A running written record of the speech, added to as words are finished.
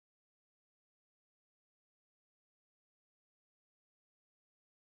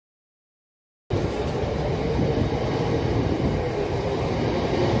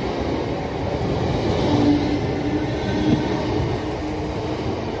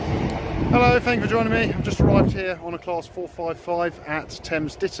Hello, thank you for joining me. I've just arrived here on a class 455 at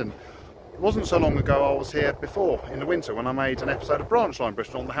Thames Ditton. It wasn't so long ago I was here before, in the winter, when I made an episode of Branch Line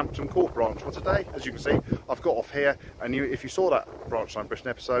Bristol on the Hampton Court branch. Well, today, as you can see, I've got off here, and if you saw that Branch Line Bristol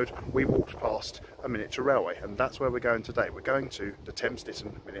episode, we walked past a miniature railway, and that's where we're going today. We're going to the Thames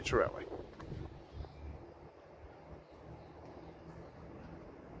Ditton miniature railway.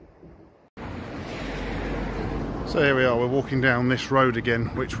 So here we are, we're walking down this road again,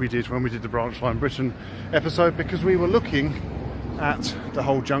 which we did when we did the Branch Line Britain episode, because we were looking at the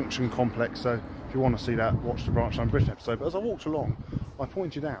whole junction complex. So if you want to see that, watch the Branch Line Britain episode. But as I walked along, I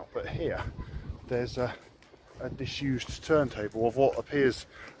pointed out that here there's a disused turntable of what appears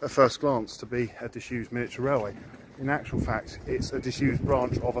at first glance to be a disused miniature railway. In actual fact, it's a disused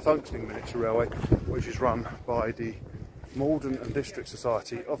branch of a functioning miniature railway, which is run by the Malden and District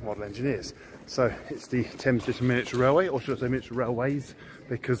Society of Model Engineers. So it's the Thames Ditton Miniature Railway, or should I say miniature railways,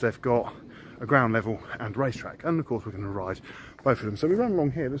 because they've got a ground level and racetrack, and of course we're going to ride both of them. So we run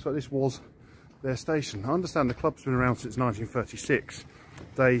along here. It looks like this was their station. I understand the club's been around since 1936.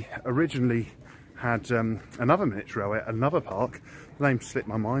 They originally had another miniature railway, another park. The name slipped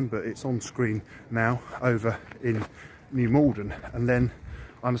my mind, but it's on screen now, over in New Malden, and then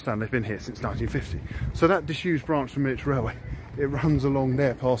I understand they've been here since 1950. So that disused branch of the miniature railway, it runs along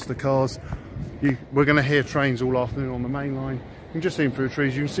there past the cars. We're going to hear trains all afternoon on the main line. You can just see them through the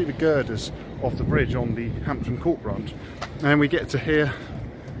trees. You can see the girders of the bridge on the Hampton Court branch. And we get to here,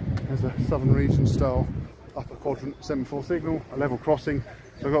 there's a Southern Region style upper quadrant semaphore signal, a level crossing.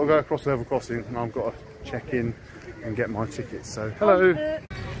 So I've got to go across the level crossing, and I've got to check in and get my tickets. So hello.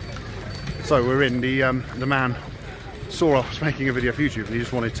 So we're in. The man saw I was making a video for YouTube and he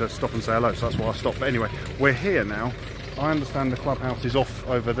just wanted to stop and say hello, so that's why I stopped. But anyway, we're here now. I understand the clubhouse is off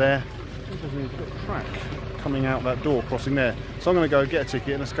over there. There's a little track coming out that door, crossing there. So I'm going to go get a ticket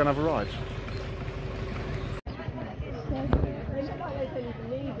and let's go and have a ride.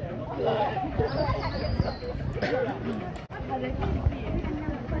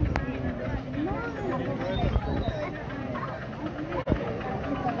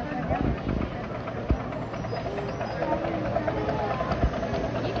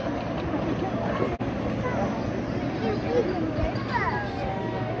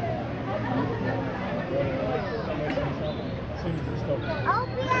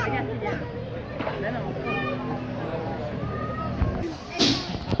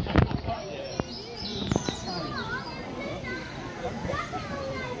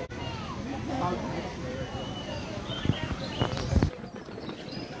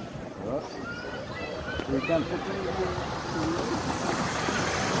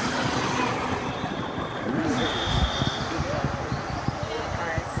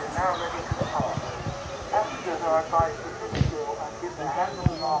 Passengers are advised to sit still and give their hands on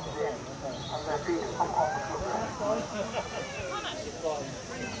the arms in and their feet on the footrest.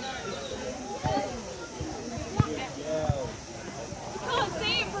 I can't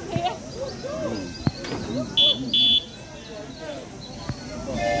see it from here.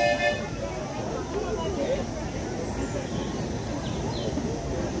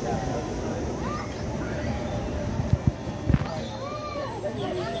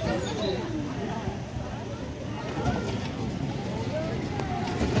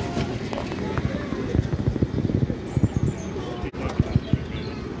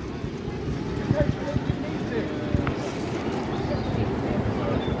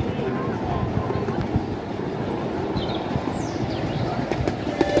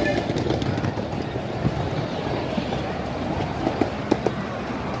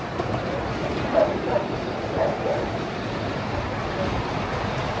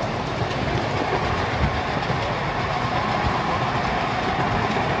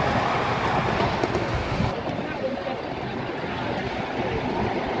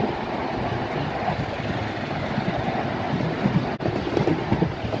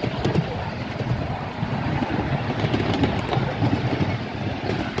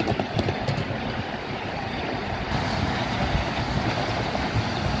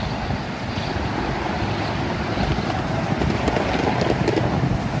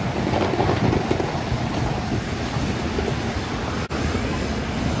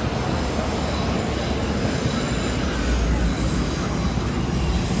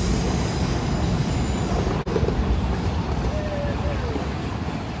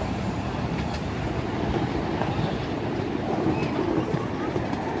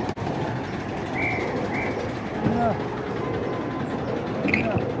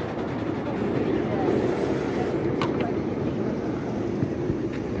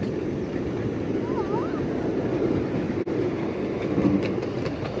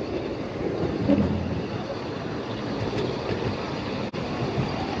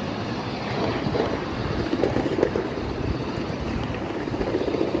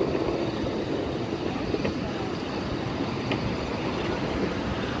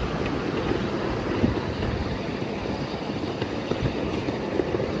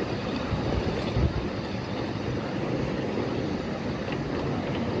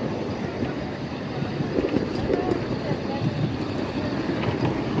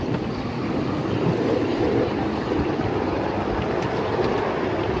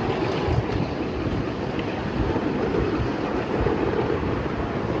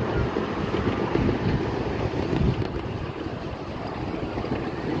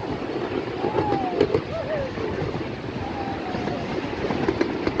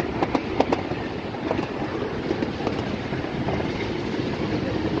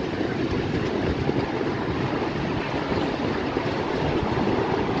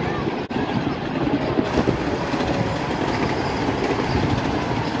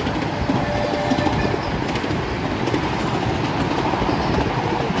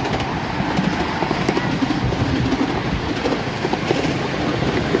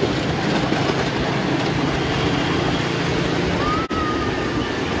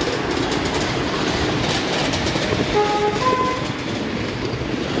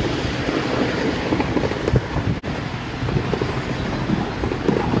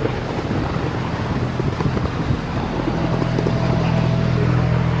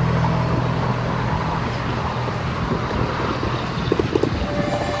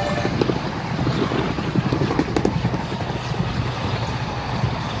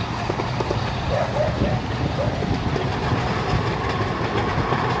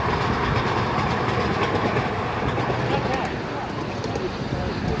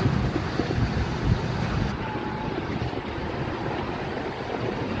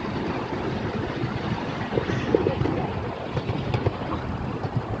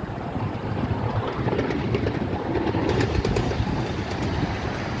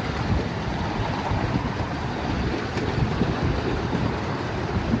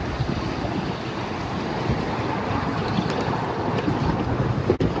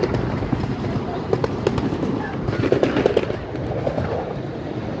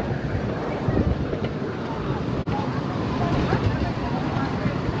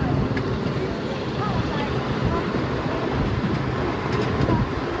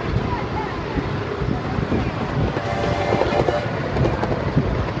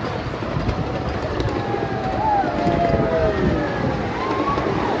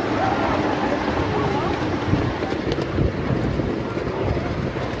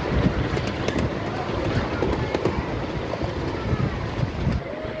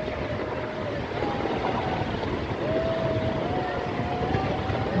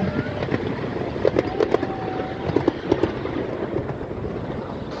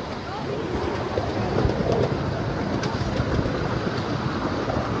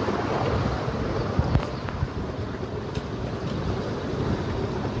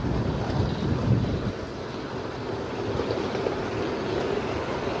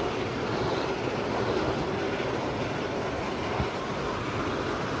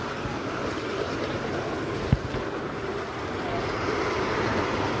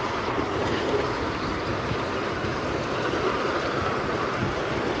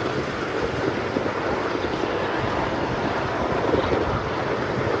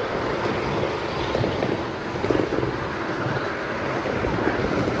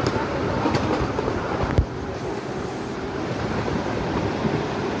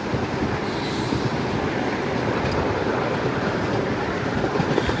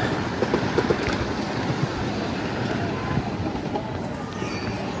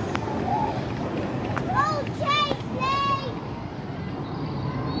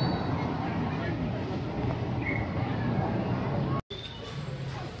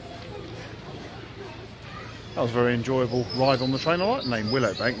 that was a very enjoyable ride on the train. I like the name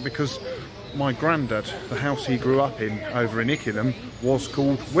Willowbank because my granddad, the house he grew up in over in Ickenham, was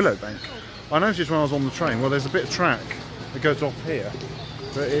called Willowbank. I noticed when I was on the train, well, there's a bit of track that goes off here,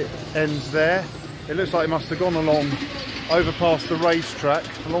 but it ends there. It looks like it must have gone along over past the racetrack,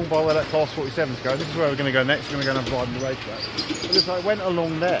 along by where that Class 47 is going. This is where we're going to go next. We're going to go and have a ride on the racetrack. It looks like it went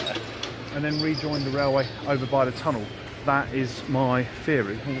along there and then rejoined the railway over by the tunnel. That is my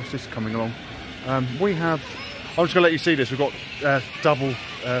theory. Oh, what's this coming along? We have, I'm just going to let you see this. We've got double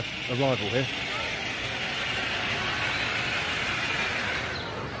arrival here.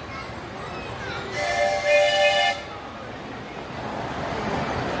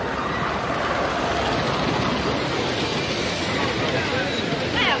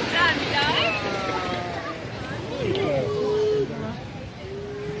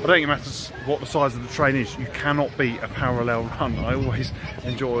 I don't think it matters what the size of the train is, you cannot beat a parallel run. I always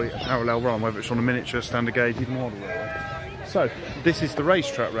enjoy a parallel run, whether it's on a miniature, standard gauge, even model railway. So, this is the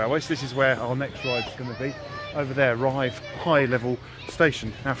racetrack railway, so this is where our next ride is going to be. Over there, Rive High Level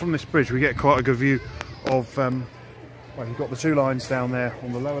Station. Now from this bridge we get quite a good view of, well, you've got the two lines down there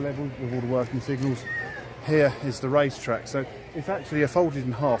on the lower level with all the working signals. Here is the racetrack, so it's actually a folded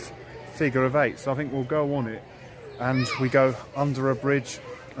in half figure of 8, so I think we'll go on it and we go under a bridge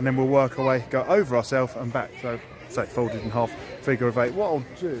and then we'll work our way, go over ourselves and back. So, say folded in half, figure of 8. What I'll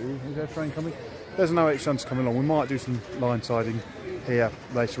do, is there a train coming? There's no OH shunts coming along. We might do some line siding here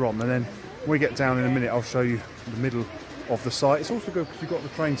later on, and then when we get down in a minute, I'll show you the middle of the site. It's also good because you've got the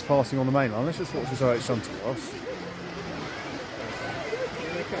trains passing on the main line. Let's just watch this OH shunt across.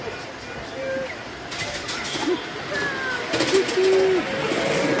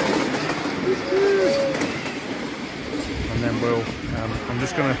 And then we'll, I'm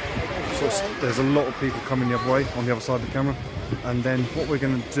just going to, sort of, there's a lot of people coming the other way on the other side of the camera, and then what we're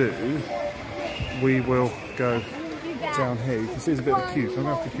going to do, we will go down here. You can see there's a bit of a queue, so I'm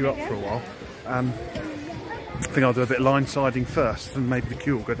going to have to queue up for a while. I think I'll do a bit of line siding first, and maybe the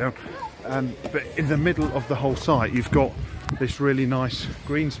queue will go down. But in the middle of the whole site, you've got this really nice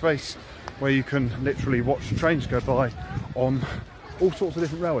green space where you can literally watch the trains go by on all sorts of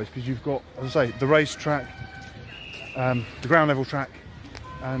different railways, because you've got, as I say, the racetrack, the ground level track,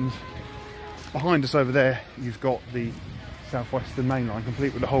 and behind us over there you've got the South Western main line,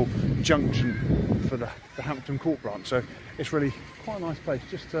 complete with the whole junction for the Hampton Court branch. So it's really quite a nice place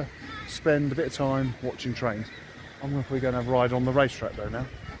just to spend a bit of time watching trains. I'm going to go and have a ride on the racetrack though now.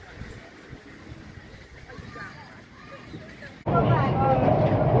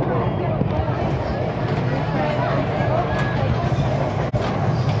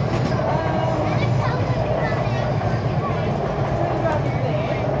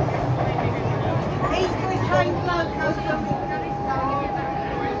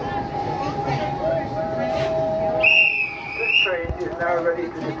 Ready to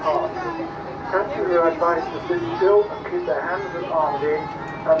depart. Passengers are advised to sit still and keep their hands and arms in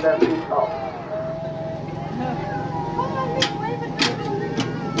and their feet up.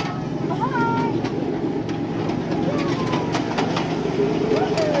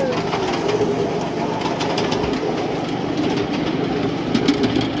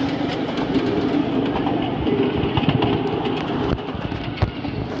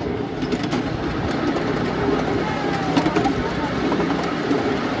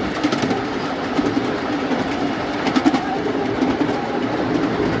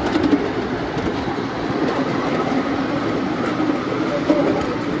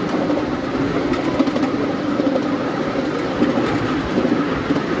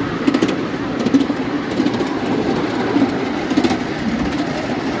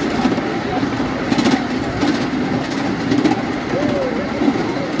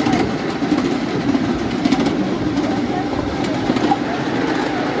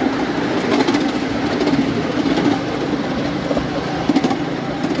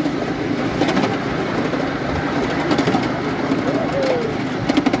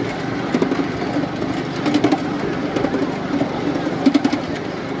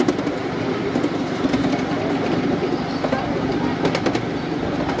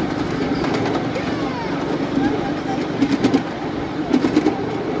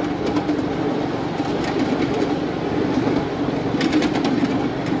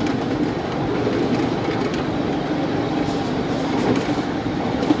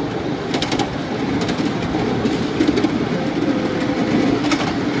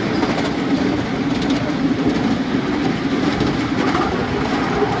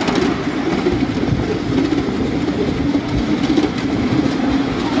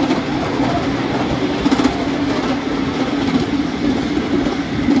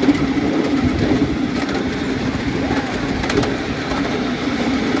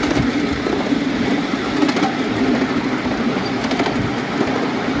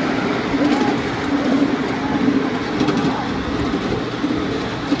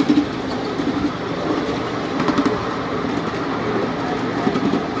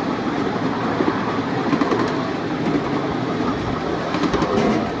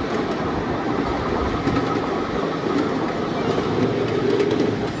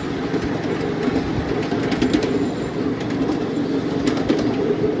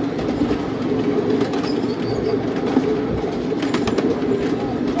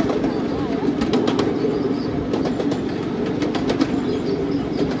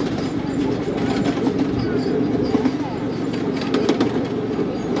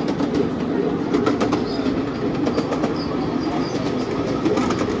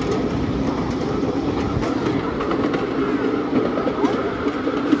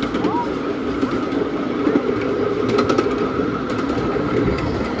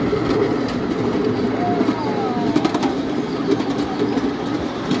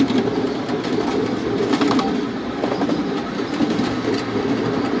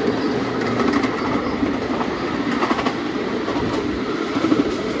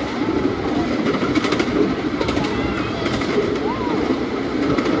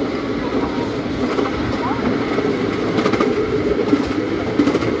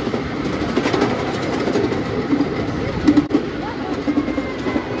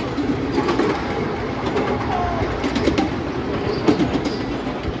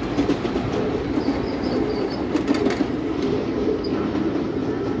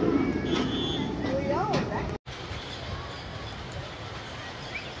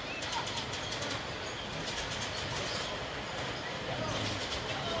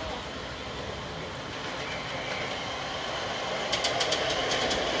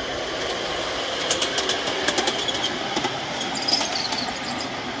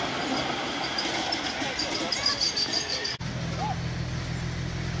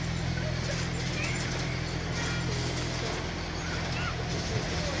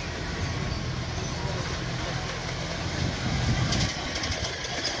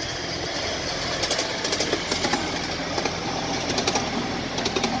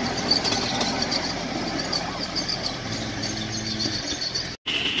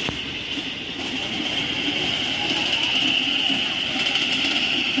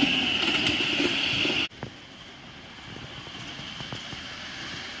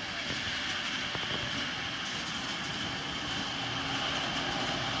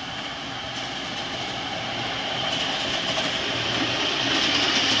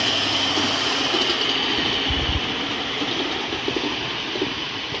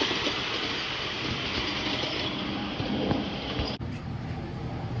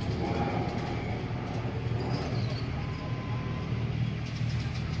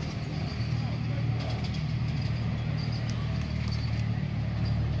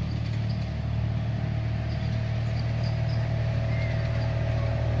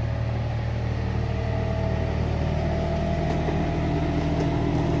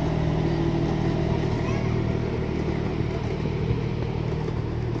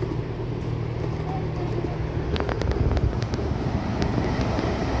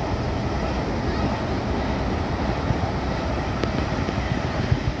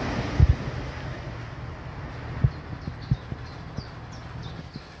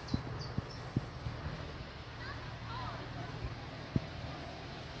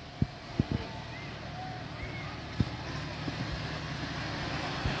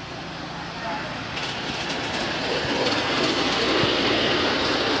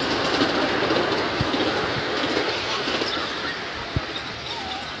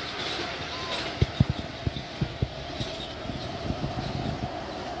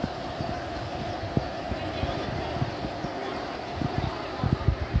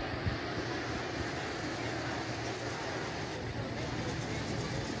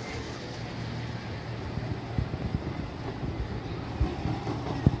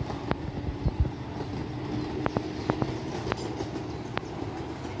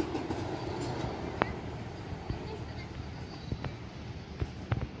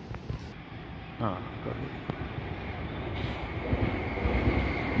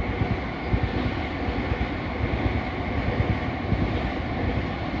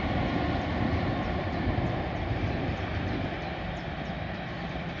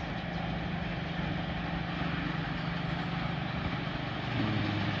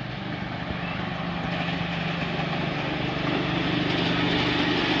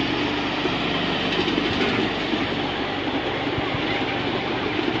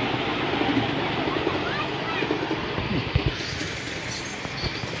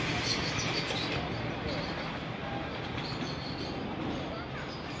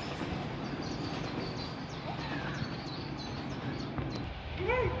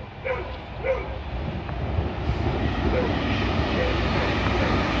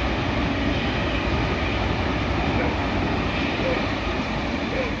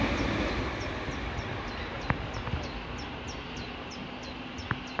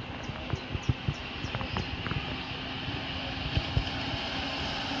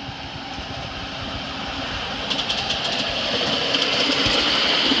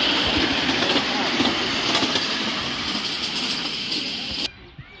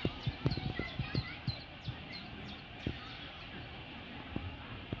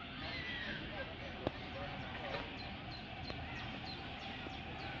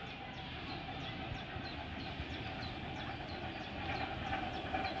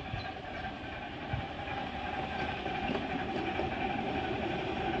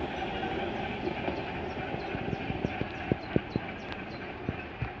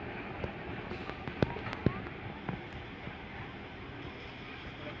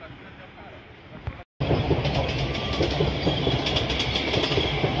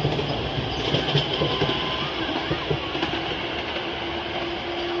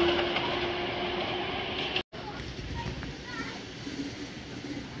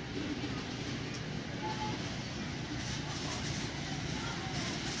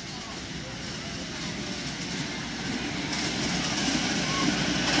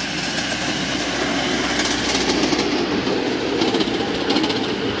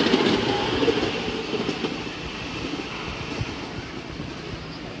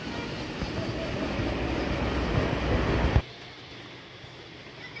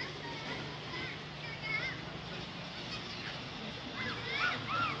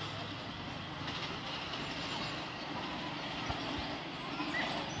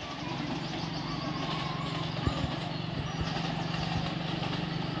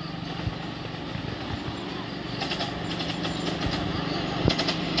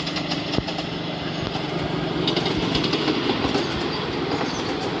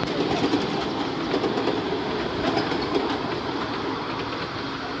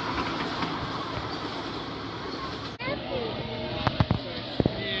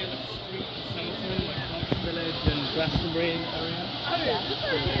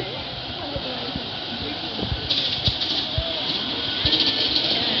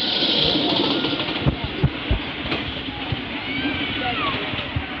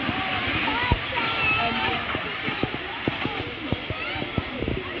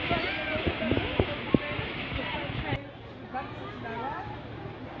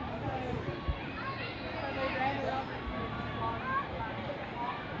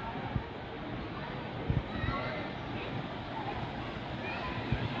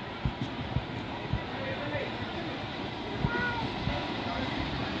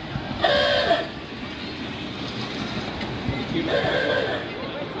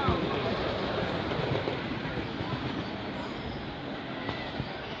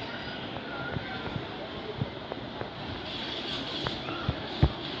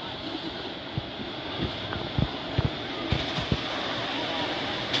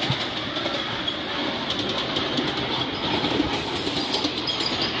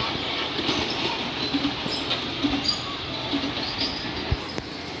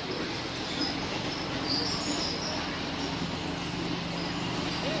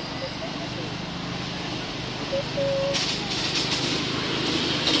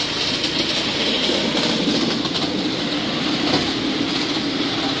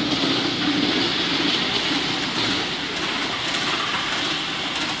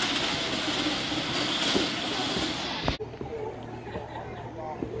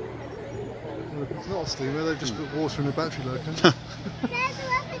 Look, it's not a steamer, they've just put water in a battery loco. There's another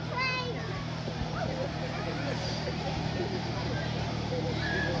train!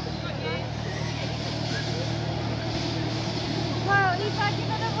 Wow, he's like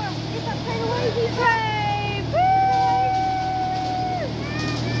another one! It's a pretty wavy train! Woo!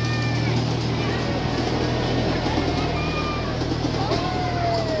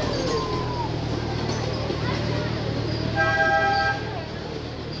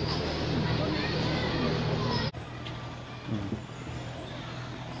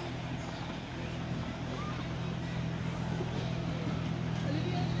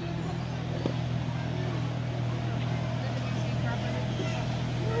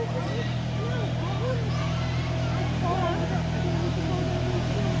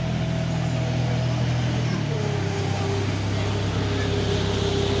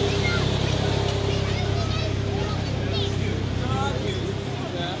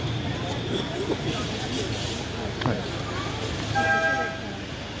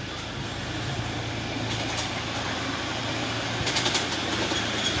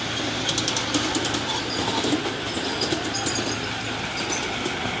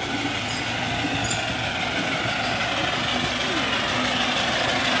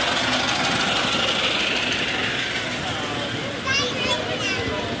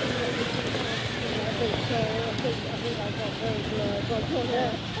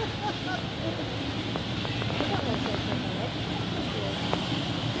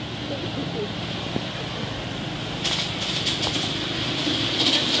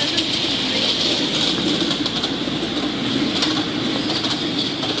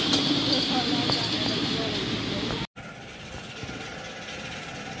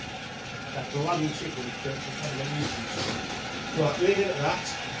 Right, leave it at that.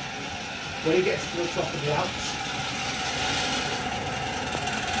 When he gets to the top of the Alps,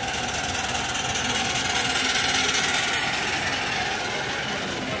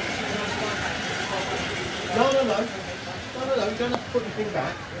 no, you don't have to put anything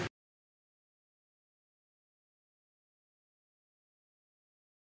back.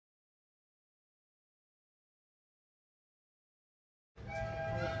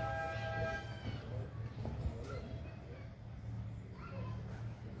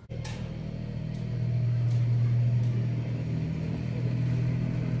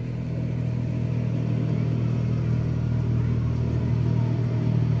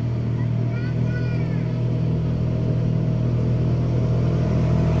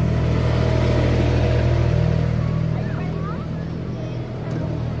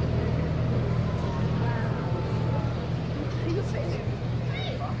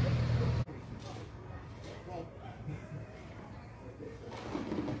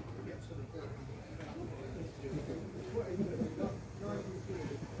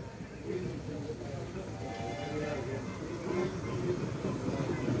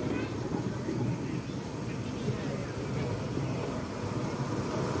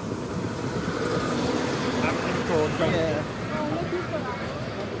 Yeah.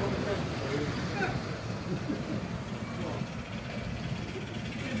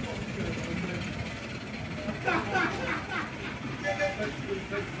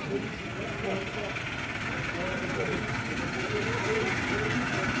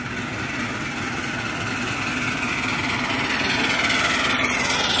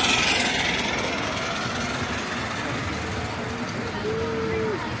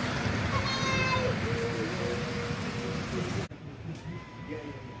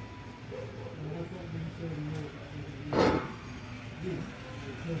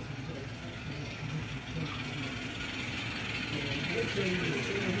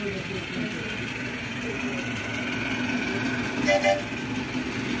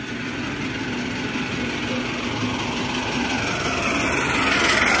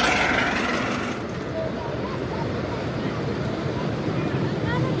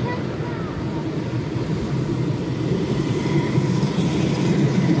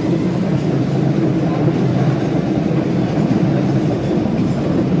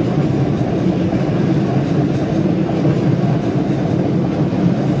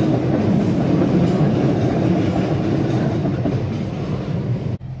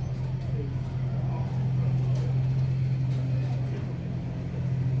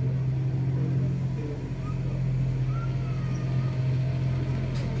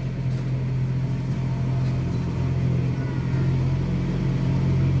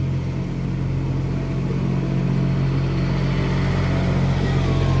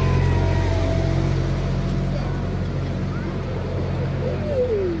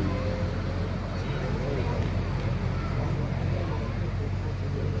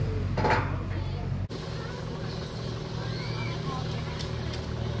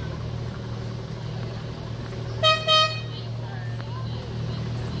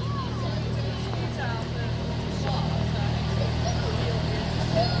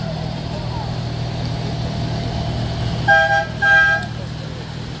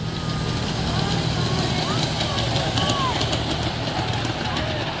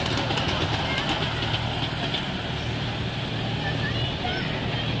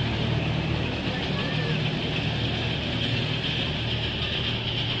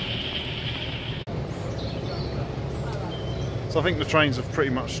 So I think the trains have pretty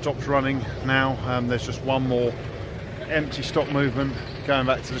much stopped running now. There's just one more empty stop movement going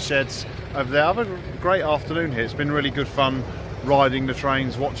back to the sheds over there. I've had a great afternoon here. It's been really good fun riding the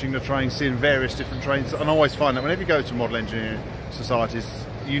trains, watching the trains, seeing various different trains. And I always find that whenever you go to model engineering societies,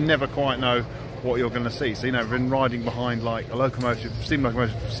 you never quite know what you're going to see. So, you know, we've been riding behind like a locomotive, steam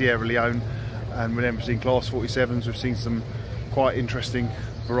locomotive from Sierra Leone, and we've never seen Class 47s. We've seen some quite interesting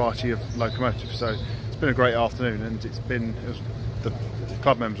variety of locomotives. So it's been a great afternoon, and the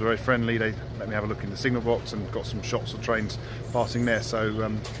club members were very friendly. They let me have a look in the signal box and got some shots of trains passing there.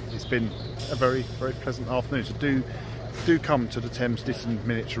 So it's been a very, very pleasant afternoon. So do come to the Thames Ditton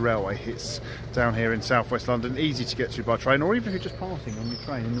Miniature Railway. It's down here in southwest London, easy to get to by train, or even if you're just passing on your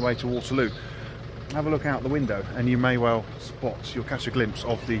train on the way to Waterloo, have a look out the window and you may well you'll catch a glimpse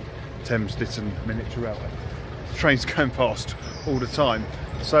of the Thames Ditton Miniature Railway. Trains going past all the time.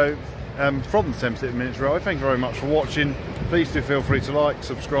 So from the Thames Ditton Miniature Railway, thank you very much for watching. Please do feel free to like,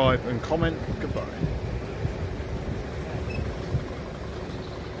 subscribe and comment.